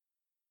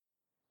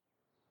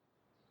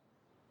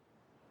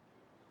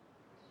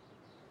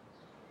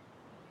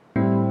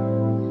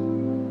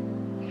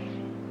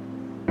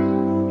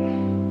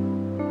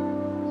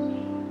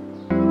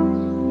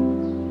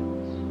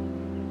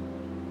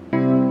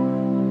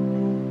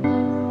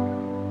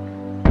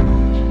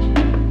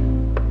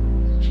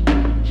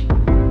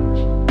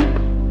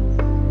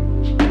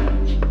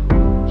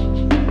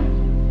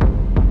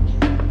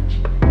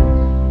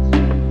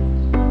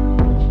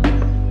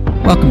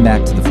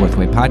Welcome back to the Fourth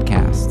Way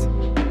Podcast.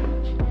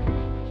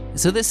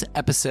 So this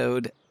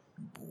episode,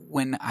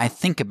 when I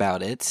think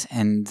about it,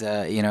 and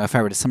if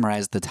I were to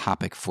summarize the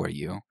topic for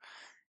you,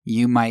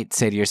 you might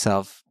say to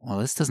yourself, well,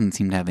 this doesn't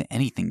seem to have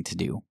anything to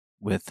do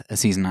with a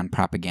season on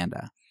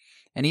propaganda.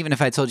 And even if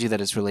I told you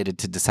that it's related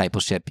to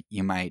discipleship,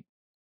 you might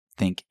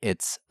think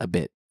it's a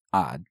bit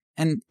odd.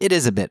 And it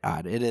is a bit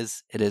odd. It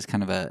is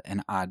kind of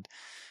an odd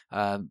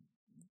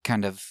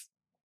kind of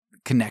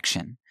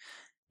connection.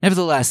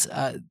 Nevertheless,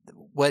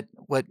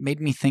 what made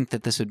me think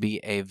that this would be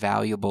a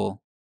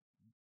valuable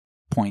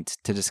point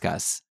to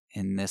discuss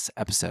in this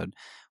episode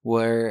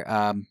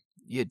were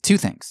two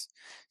things.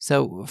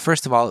 So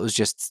first of all, it was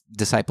just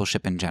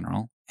discipleship in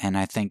general. And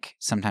I think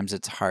sometimes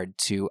it's hard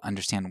to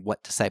understand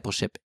what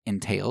discipleship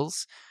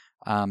entails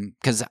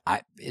because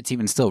it's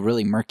even still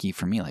really murky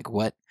for me. Like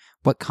what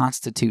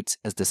constitutes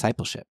as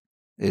discipleship?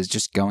 Is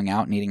just going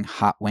out and eating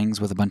hot wings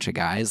with a bunch of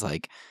guys?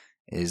 Like,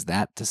 is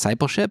that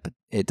discipleship?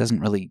 It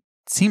doesn't really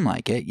seem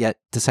like it, yet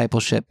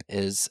discipleship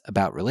is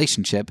about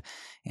relationship,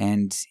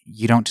 and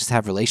you don't just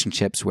have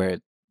relationships where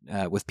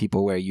with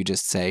people where you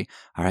just say,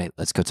 all right,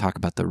 let's go talk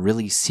about the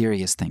really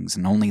serious things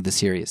and only the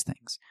serious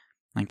things.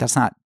 Like, that's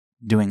not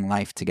doing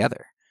life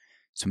together.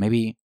 So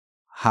maybe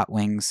hot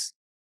wings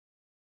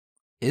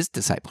is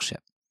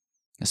discipleship,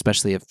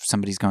 especially if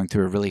somebody's going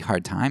through a really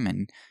hard time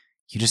and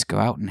you just go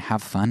out and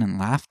have fun and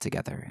laugh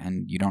together,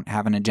 and you don't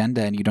have an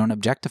agenda and you don't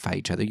objectify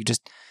each other. You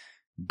just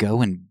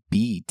go and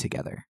be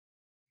together.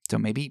 So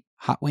maybe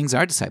hot wings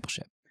are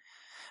discipleship.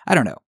 I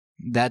don't know.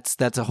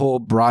 That's a whole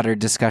broader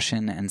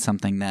discussion and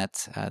something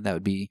that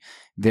would be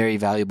very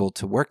valuable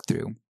to work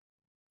through.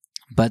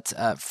 But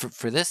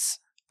for this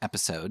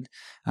episode,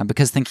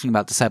 because thinking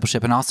about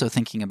discipleship and also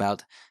thinking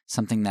about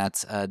something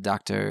that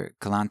Dr.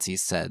 Galanti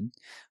said,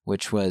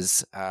 which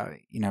was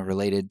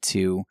related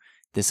to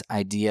this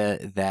idea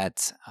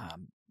that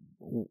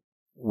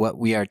what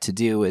we are to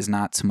do is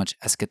not so much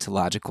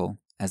eschatological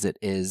as it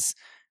is,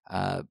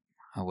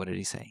 what did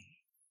he say?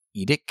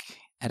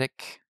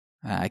 Etic?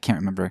 I can't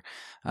remember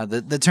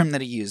the term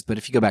that he used, but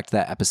if you go back to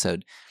that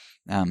episode,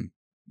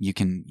 you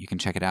can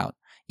check it out.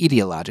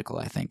 Ideological,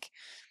 I think.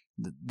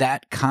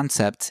 That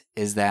concept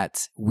is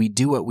that we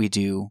do what we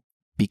do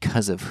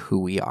because of who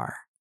we are.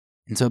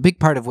 And so a big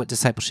part of what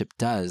discipleship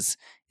does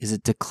is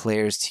it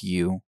declares to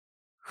you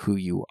who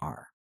you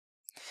are.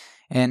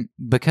 And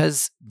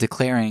because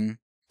declaring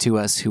to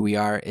us who we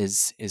are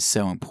is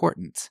so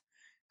important,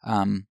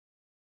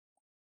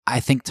 I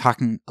think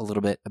talking a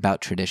little bit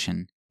about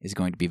tradition is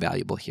going to be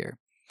valuable here.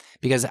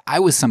 Because I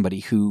was somebody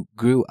who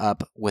grew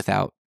up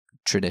without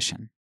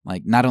tradition.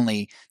 Like, not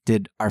only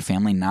did our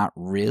family not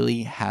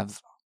really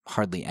have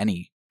hardly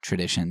any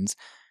traditions,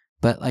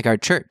 but like our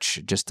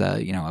church, just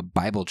a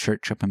Bible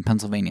church up in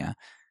Pennsylvania,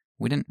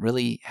 we didn't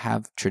really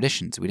have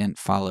traditions. We didn't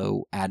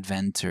follow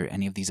Advent or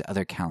any of these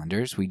other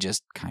calendars. We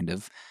just kind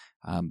of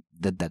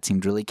that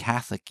seemed really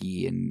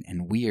Catholic-y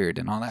and weird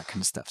and all that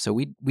kind of stuff. So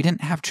we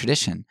didn't have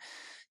tradition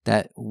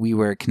that we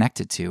were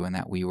connected to and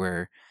that we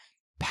were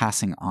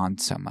passing on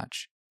so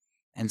much.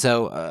 And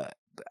so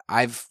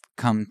I've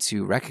come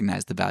to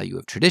recognize the value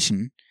of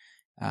tradition,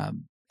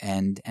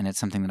 and it's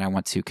something that I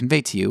want to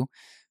convey to you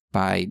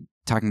by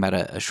talking about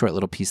a short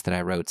little piece that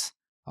I wrote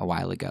a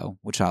while ago,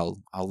 which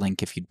I'll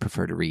link if you'd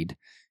prefer to read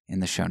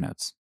in the show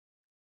notes.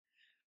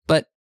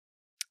 But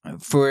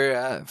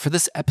for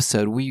this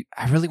episode,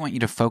 I really want you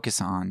to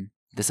focus on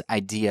this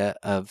idea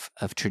of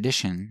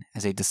tradition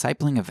as a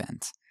discipling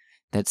event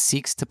that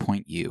seeks to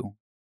point you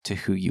to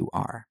who you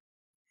are.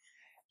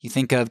 You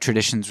think of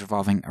traditions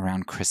revolving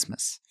around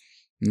Christmas,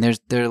 and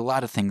there are a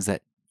lot of things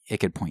that it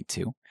could point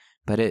to,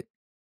 but it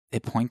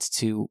points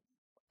to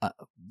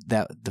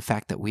the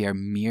fact that we are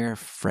mere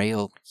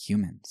frail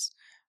humans,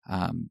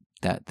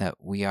 that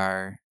we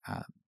are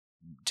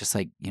just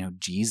like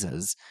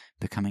Jesus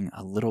becoming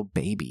a little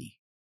baby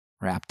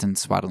wrapped in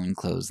swaddling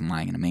clothes and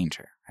lying in a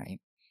manger, right?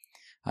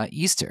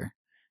 Easter,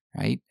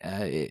 right,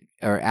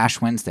 or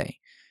Ash Wednesday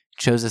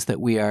shows us that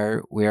we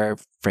are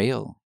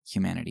frail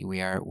humanity.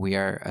 We are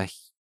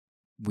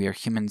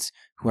humans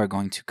who are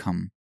going to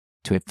come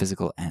to a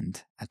physical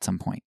end at some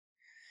point.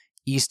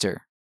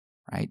 Easter,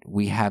 right?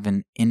 We have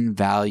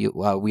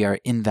we are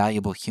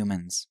invaluable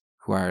humans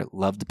who are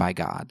loved by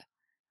God.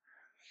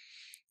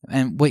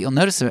 And what you'll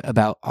notice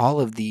about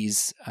all of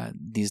these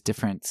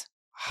different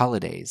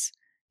holidays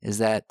is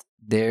that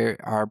there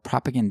are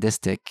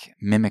propagandistic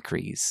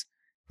mimicries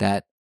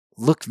that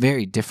look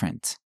very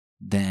different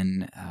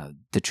than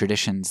the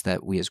traditions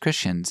that we as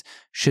Christians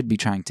should be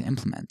trying to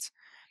implement.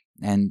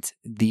 And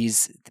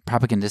these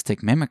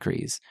propagandistic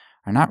mimicries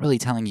are not really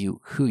telling you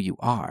who you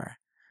are,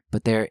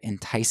 but they're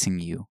enticing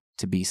you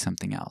to be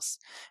something else.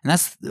 And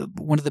that's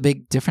one of the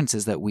big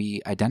differences that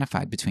we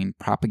identified between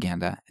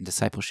propaganda and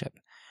discipleship.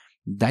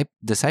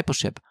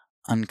 Discipleship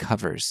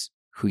uncovers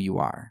who you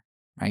are,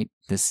 right?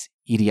 This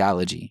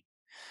ideology,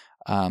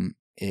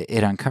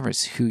 it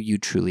uncovers who you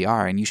truly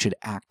are, and you should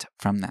act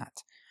from that.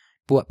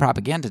 But what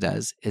propaganda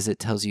does is it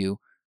tells you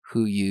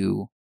who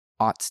you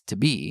ought to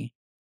be,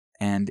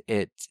 and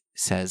it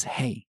says,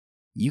 hey,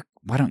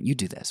 Why don't you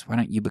do this? Why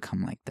don't you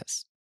become like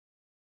this?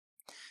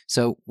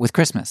 So with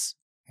Christmas,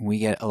 we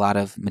get a lot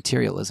of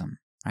materialism,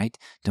 right?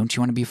 Don't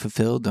you want to be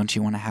fulfilled? Don't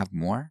you want to have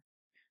more?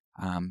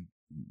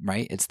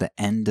 Right? It's the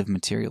end of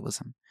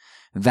materialism.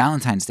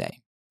 Valentine's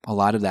Day, a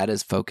lot of that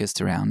is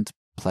focused around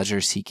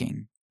pleasure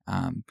seeking,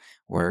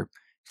 or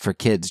for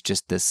kids,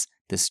 just this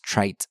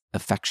trite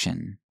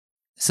affection.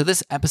 So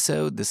this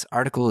episode, this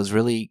article is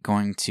really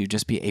going to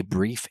just be a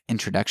brief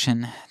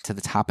introduction to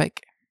the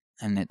topic,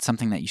 and it's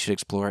something that you should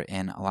explore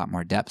in a lot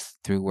more depth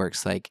through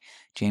works like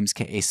James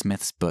K.A.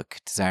 Smith's book,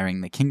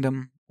 Desiring the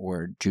Kingdom,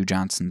 or Drew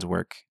Johnson's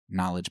work,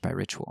 Knowledge by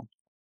Ritual.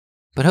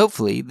 But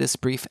hopefully, this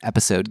brief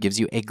episode gives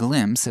you a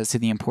glimpse as to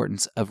the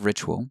importance of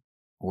ritual,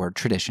 or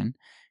tradition,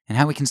 and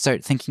how we can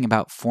start thinking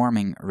about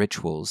forming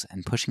rituals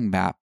and pushing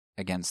back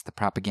against the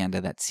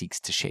propaganda that seeks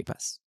to shape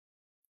us.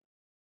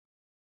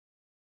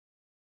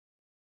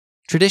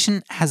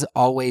 Tradition has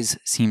always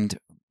seemed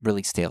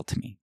really stale to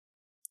me.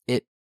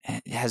 It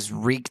has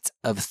reeked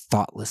of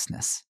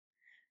thoughtlessness.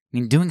 I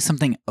mean, doing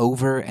something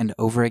over and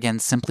over again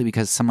simply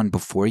because someone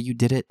before you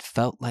did it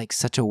felt like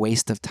such a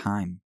waste of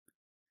time.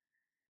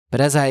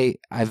 But as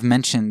I've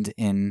mentioned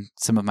in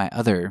some of my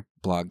other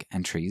blog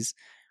entries,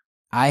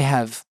 I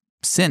have,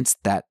 since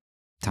that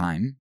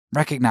time,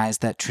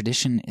 recognized that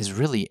tradition is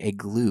really a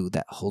glue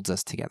that holds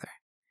us together.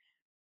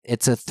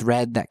 It's a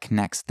thread that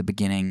connects the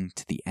beginning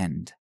to the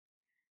end.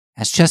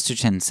 As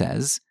Chesterton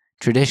says,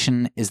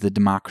 tradition is the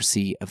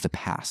democracy of the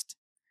past.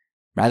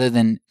 Rather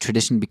than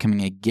tradition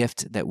becoming a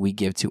gift that we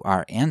give to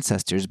our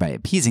ancestors by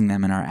appeasing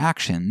them in our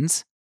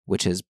actions,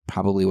 which is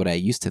probably what I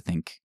used to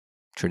think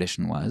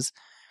tradition was,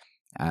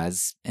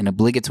 as an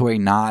obligatory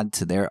nod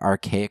to their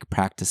archaic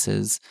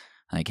practices,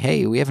 like,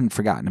 hey, we haven't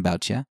forgotten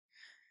about you.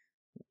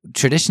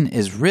 Tradition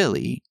is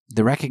really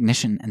the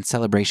recognition and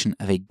celebration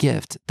of a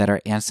gift that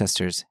our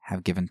ancestors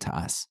have given to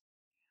us.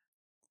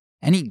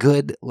 Any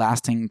good,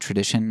 lasting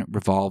tradition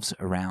revolves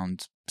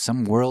around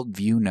some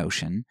worldview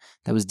notion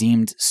that was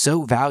deemed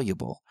so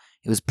valuable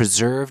it was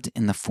preserved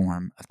in the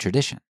form of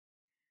tradition.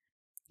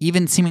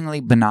 Even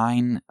seemingly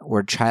benign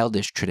or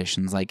childish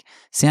traditions like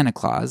Santa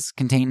Claus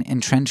contain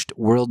entrenched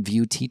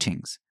worldview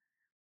teachings.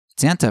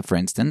 Santa, for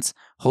instance,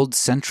 holds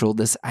central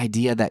this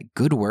idea that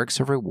good works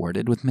are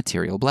rewarded with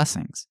material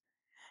blessings.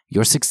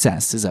 Your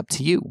success is up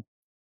to you.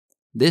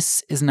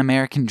 This is an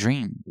American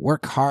dream.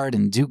 Work hard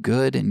and do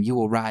good and you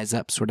will rise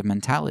up sort of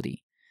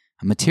mentality,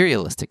 a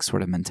materialistic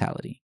sort of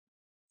mentality.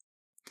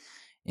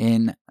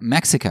 In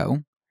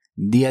Mexico,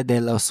 Dia de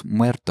los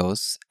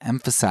Muertos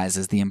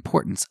emphasizes the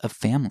importance of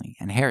family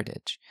and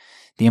heritage,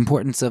 the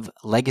importance of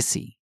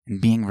legacy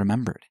and being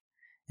remembered,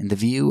 and the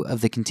view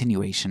of the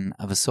continuation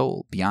of a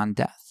soul beyond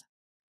death.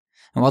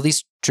 And while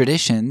these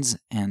traditions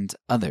and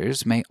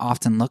others may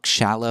often look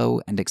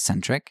shallow and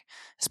eccentric,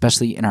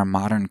 especially in our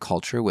modern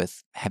culture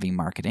with heavy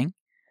marketing,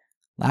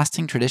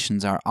 lasting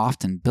traditions are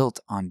often built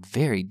on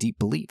very deep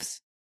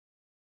beliefs.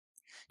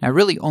 Now, I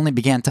really only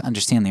began to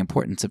understand the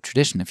importance of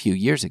tradition a few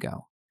years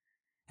ago.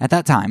 At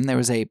that time, there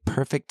was a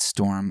perfect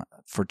storm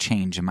for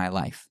change in my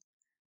life.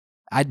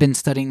 I'd been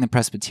studying the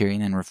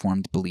Presbyterian and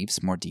Reformed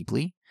beliefs more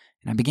deeply,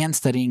 and I began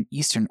studying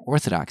Eastern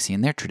Orthodoxy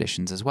and their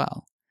traditions as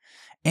well.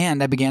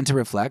 And I began to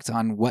reflect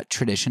on what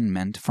tradition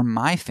meant for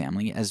my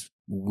family as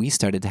we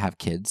started to have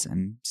kids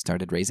and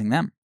started raising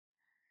them.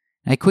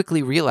 I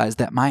quickly realized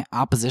that my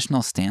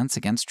oppositional stance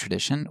against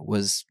tradition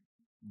was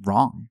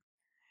wrong.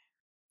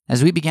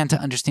 As we began to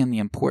understand the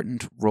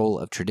important role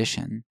of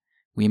tradition,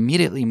 we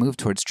immediately moved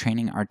towards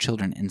training our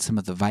children in some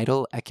of the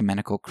vital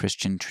ecumenical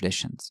Christian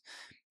traditions,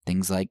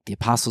 things like the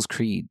Apostles'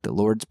 Creed, the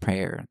Lord's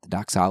Prayer, the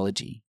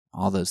doxology,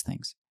 all those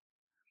things.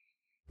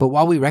 But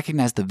while we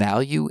recognized the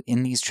value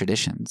in these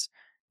traditions,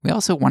 we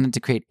also wanted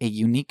to create a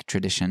unique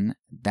tradition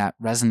that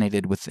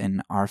resonated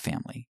within our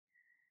family.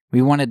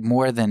 We wanted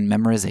more than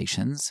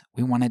memorizations.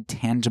 We wanted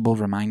tangible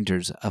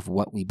reminders of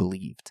what we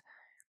believed.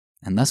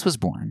 And thus was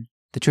born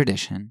the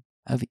tradition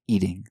of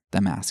eating the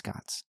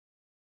mascots.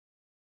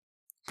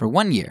 For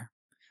 1 year,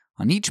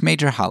 on each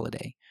major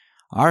holiday,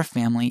 our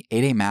family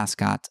ate a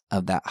mascot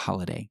of that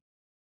holiday.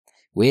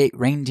 We ate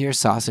reindeer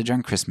sausage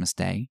on Christmas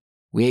Day.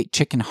 We ate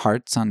chicken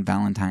hearts on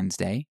Valentine's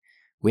Day.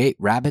 We ate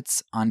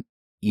rabbits on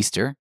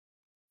Easter.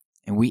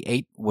 And we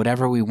ate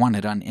whatever we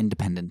wanted on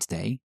Independence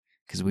Day,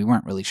 because we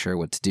weren't really sure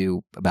what to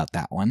do about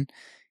that one.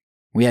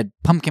 We had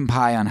pumpkin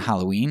pie on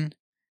Halloween.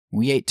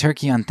 We ate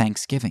turkey on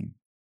Thanksgiving.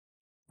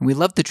 And we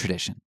loved the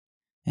tradition,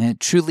 and it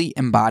truly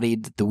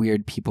embodied the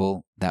weird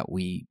people that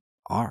we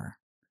are.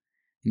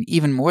 And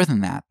even more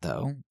than that,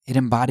 though, it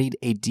embodied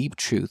a deep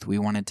truth we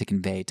wanted to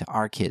convey to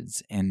our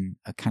kids in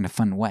a kind of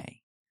fun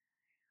way.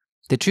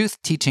 The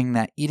truth teaching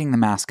that eating the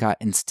mascot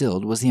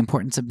instilled was the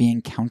importance of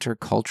being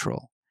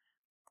countercultural.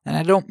 And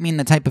I don't mean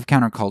the type of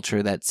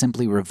counterculture that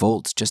simply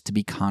revolts just to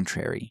be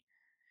contrary.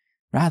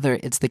 Rather,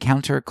 it's the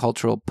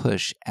countercultural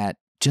push at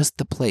just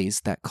the place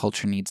that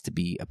culture needs to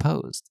be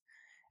opposed,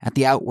 at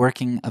the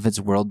outworking of its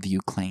worldview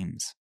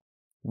claims.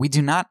 We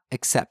do not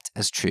accept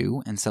as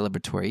true and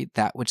celebratory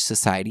that which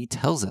society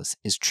tells us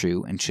is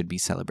true and should be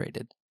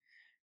celebrated.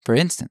 For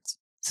instance,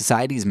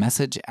 Society's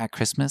message at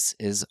Christmas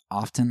is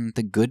often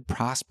the good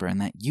prosper and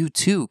that you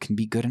too can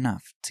be good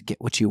enough to get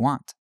what you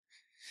want.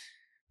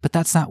 But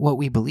that's not what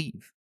we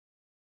believe.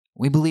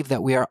 We believe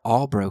that we are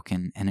all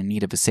broken and in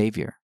need of a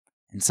Savior,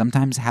 and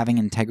sometimes having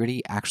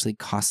integrity actually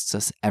costs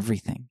us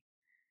everything.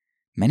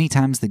 Many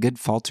times the good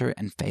falter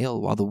and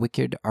fail while the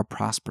wicked are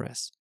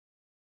prosperous.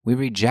 We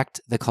reject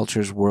the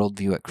culture's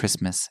worldview at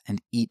Christmas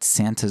and eat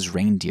Santa's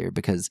reindeer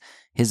because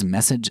his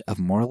message of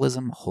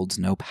moralism holds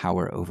no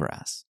power over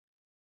us.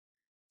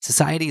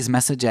 Society's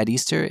message at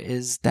Easter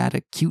is that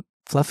a cute,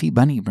 fluffy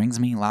bunny brings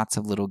me lots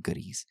of little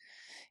goodies.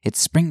 It's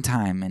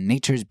springtime and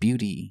nature's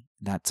beauty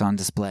that's on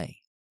display.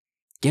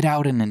 Get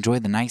out and enjoy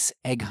the nice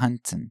egg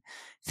hunt and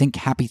think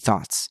happy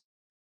thoughts.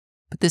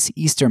 But this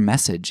Easter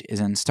message is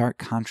in stark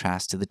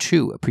contrast to the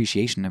true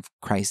appreciation of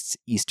Christ's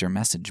Easter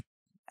message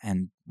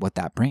and what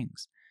that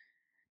brings.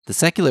 The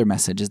secular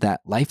message is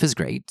that life is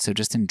great, so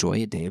just enjoy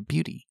a day of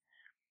beauty.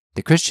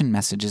 The Christian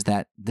message is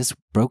that this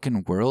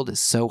broken world is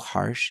so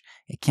harsh,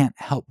 it can't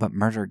help but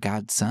murder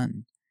God's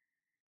Son.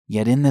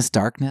 Yet in this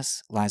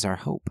darkness lies our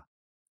hope.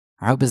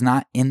 Our hope is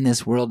not in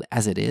this world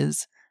as it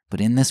is,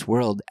 but in this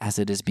world as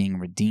it is being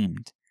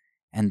redeemed.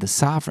 And the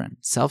sovereign,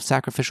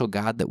 self-sacrificial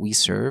God that we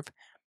serve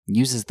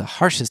uses the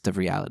harshest of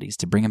realities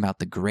to bring about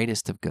the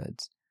greatest of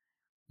goods.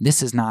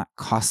 This is not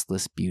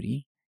costless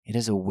beauty, it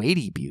is a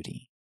weighty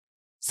beauty.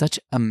 Such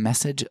a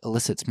message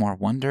elicits more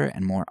wonder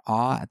and more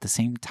awe at the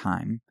same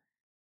time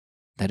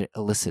that it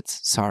elicits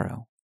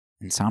sorrow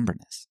and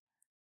somberness.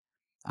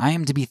 I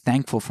am to be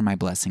thankful for my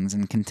blessings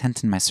and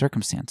content in my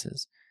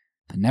circumstances,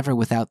 but never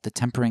without the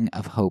tempering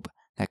of hope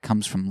that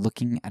comes from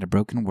looking at a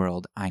broken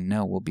world I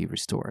know will be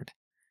restored.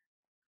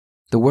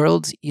 The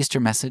world's Easter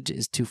message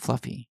is too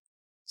fluffy,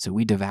 so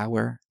we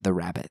devour the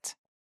rabbit.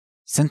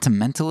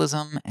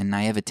 Sentimentalism and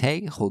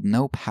naivete hold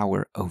no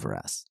power over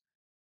us.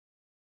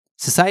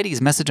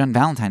 Society's message on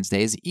Valentine's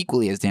Day is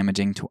equally as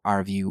damaging to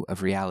our view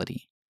of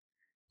reality.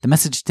 The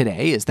message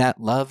today is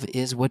that love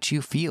is what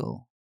you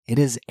feel. It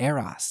is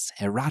eros,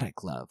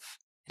 erotic love.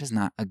 It is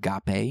not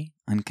agape,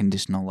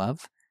 unconditional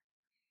love.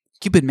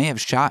 Cupid may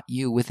have shot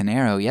you with an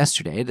arrow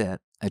yesterday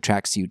that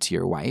attracts you to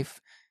your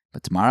wife,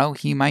 but tomorrow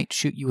he might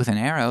shoot you with an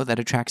arrow that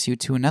attracts you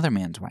to another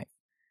man's wife.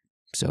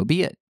 So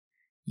be it.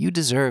 You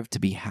deserve to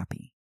be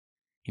happy.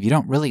 If you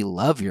don't really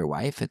love your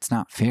wife, it's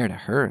not fair to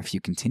her if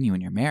you continue in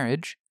your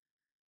marriage.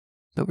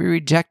 But we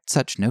reject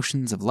such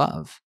notions of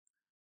love.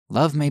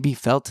 Love may be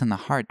felt in the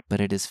heart,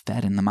 but it is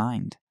fed in the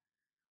mind.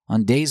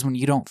 On days when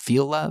you don't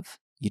feel love,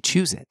 you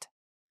choose it.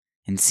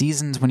 In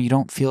seasons when you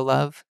don't feel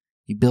love,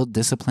 you build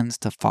disciplines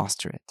to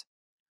foster it.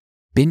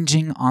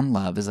 Binging on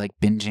love is like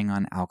binging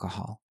on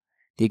alcohol.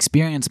 The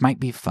experience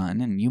might be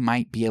fun, and you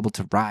might be able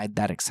to ride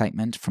that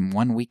excitement from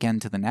one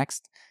weekend to the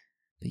next,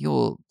 but you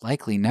will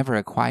likely never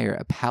acquire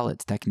a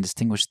palate that can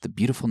distinguish the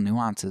beautiful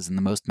nuances in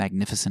the most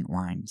magnificent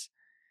wines.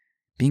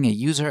 Being a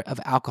user of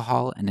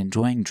alcohol and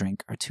enjoying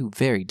drink are two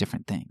very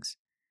different things.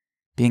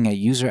 Being a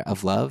user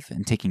of love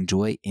and taking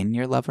joy in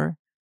your lover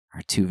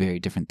are two very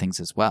different things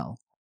as well.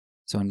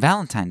 So on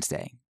Valentine's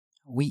Day,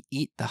 we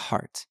eat the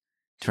heart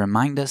to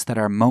remind us that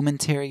our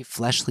momentary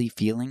fleshly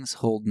feelings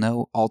hold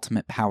no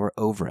ultimate power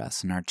over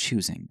us in our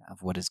choosing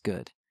of what is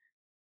good.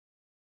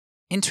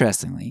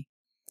 Interestingly,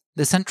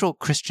 the central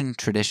Christian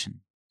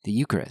tradition, the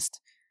Eucharist,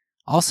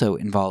 also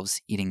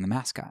involves eating the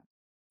Mascot.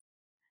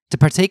 To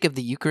partake of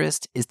the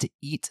Eucharist is to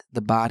eat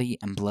the body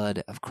and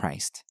blood of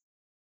Christ.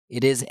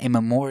 It is a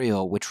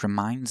memorial which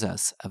reminds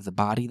us of the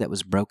body that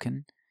was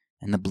broken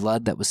and the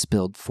blood that was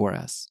spilled for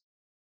us.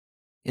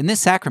 In this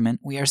sacrament,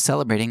 we are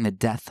celebrating the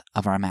death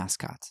of our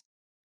mascot,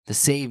 the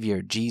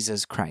Savior,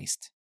 Jesus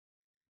Christ.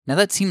 Now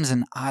that seems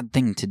an odd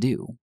thing to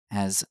do,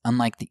 as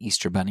unlike the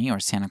Easter Bunny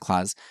or Santa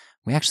Claus,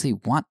 we actually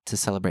want to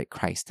celebrate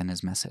Christ and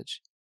his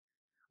message.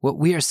 What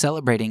we are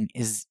celebrating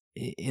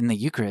in the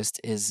Eucharist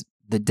is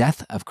the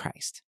death of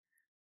Christ,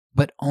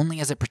 but only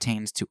as it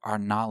pertains to our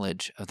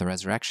knowledge of the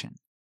resurrection.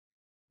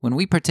 When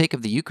we partake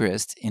of the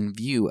Eucharist in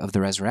view of the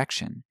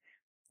resurrection,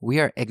 we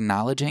are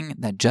acknowledging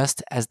that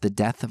just as the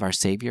death of our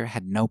Savior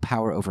had no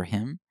power over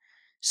him,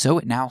 so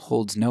it now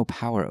holds no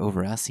power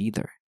over us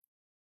either.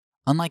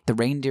 Unlike the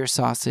reindeer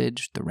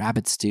sausage, the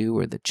rabbit stew,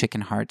 or the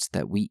chicken hearts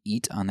that we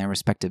eat on their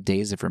respective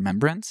days of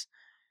remembrance,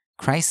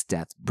 Christ's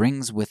death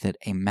brings with it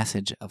a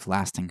message of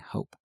lasting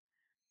hope.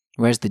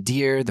 Whereas the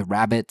deer, the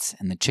rabbit,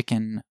 and the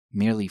chicken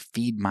merely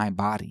feed my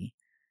body,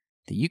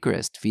 the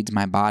Eucharist feeds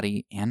my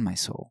body and my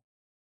soul.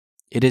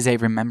 It is a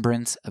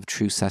remembrance of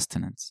true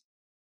sustenance.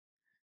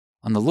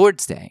 On the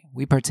Lord's Day,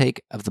 we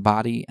partake of the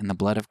body and the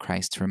blood of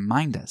Christ to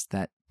remind us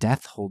that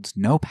death holds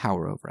no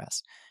power over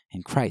us,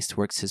 and Christ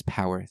works his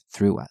power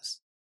through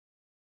us.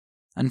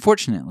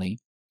 Unfortunately,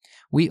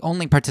 we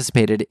only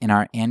participated in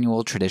our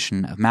annual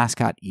tradition of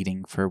mascot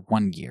eating for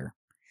 1 year.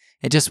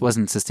 It just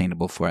wasn't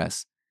sustainable for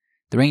us.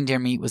 The reindeer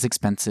meat was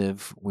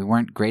expensive, we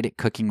weren't great at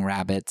cooking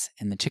rabbits,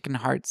 and the chicken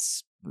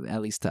hearts,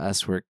 at least to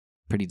us, were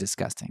pretty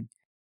disgusting.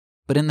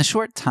 But in the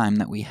short time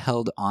that we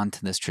held on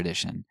to this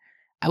tradition,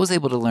 I was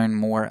able to learn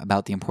more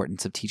about the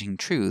importance of teaching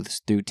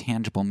truths through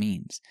tangible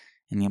means,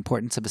 and the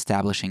importance of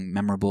establishing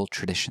memorable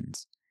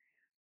traditions.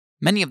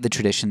 Many of the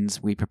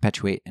traditions we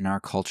perpetuate in our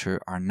culture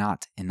are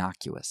not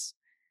innocuous.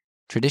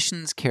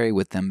 Traditions carry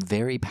with them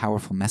very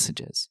powerful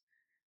messages.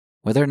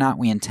 Whether or not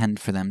we intend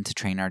for them to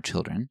train our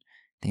children,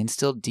 they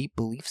instill deep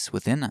beliefs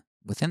within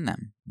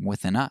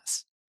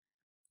us.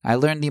 I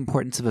learned the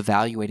importance of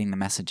evaluating the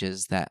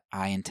messages that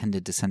I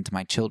intended to send to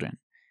my children,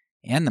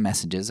 and the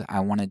messages I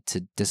wanted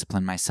to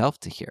discipline myself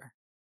to hear.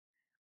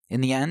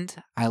 In the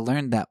end, I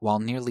learned that while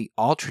nearly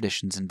all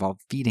traditions involve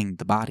feeding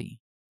the body,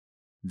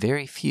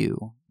 very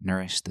few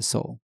nourish the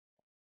soul.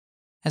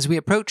 As we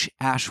approach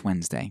Ash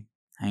Wednesday,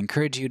 I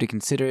encourage you to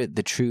consider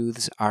the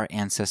truths our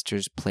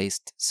ancestors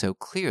placed so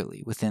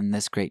clearly within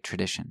this great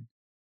tradition.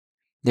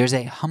 There's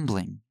a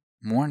humbling,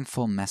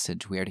 mournful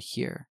message we are to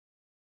hear,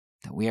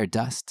 that we are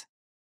dust,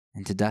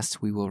 and to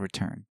dust we will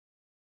return.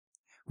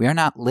 We are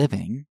not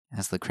living,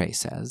 as Lecrae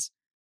says,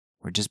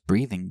 we're just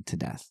breathing to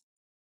death.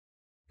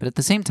 But at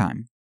the same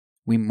time,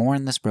 we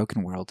mourn this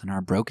broken world and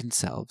our broken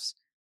selves,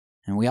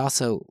 and we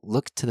also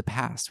look to the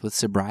past with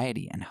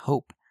sobriety and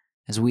hope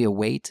as we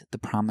await the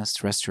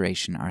promised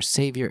restoration our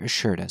Savior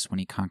assured us when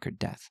he conquered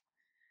death.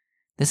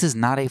 This is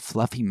not a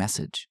fluffy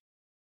message,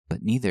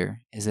 but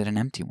neither is it an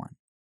empty one.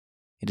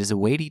 It is a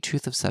weighty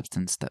truth of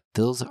substance that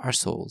fills our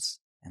souls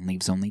and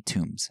leaves only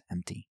tombs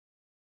empty.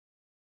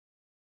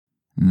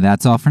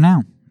 That's all for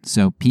now.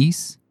 So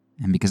peace,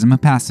 and because I'm a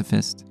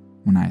pacifist,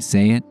 when I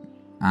say it,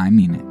 I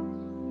mean it.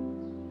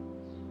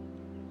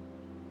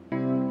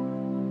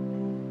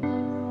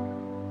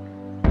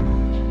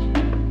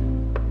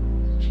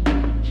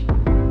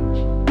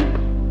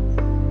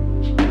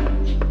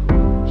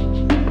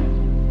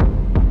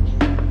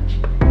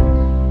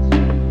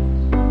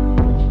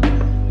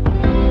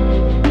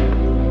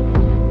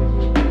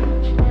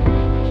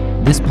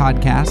 This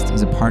podcast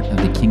is a part of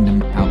the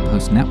Kingdom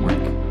Outpost Network.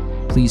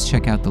 Please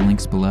check out the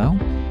links below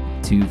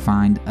to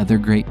find other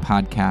great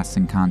podcasts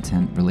and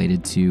content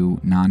related to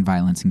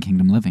nonviolence and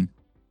kingdom living.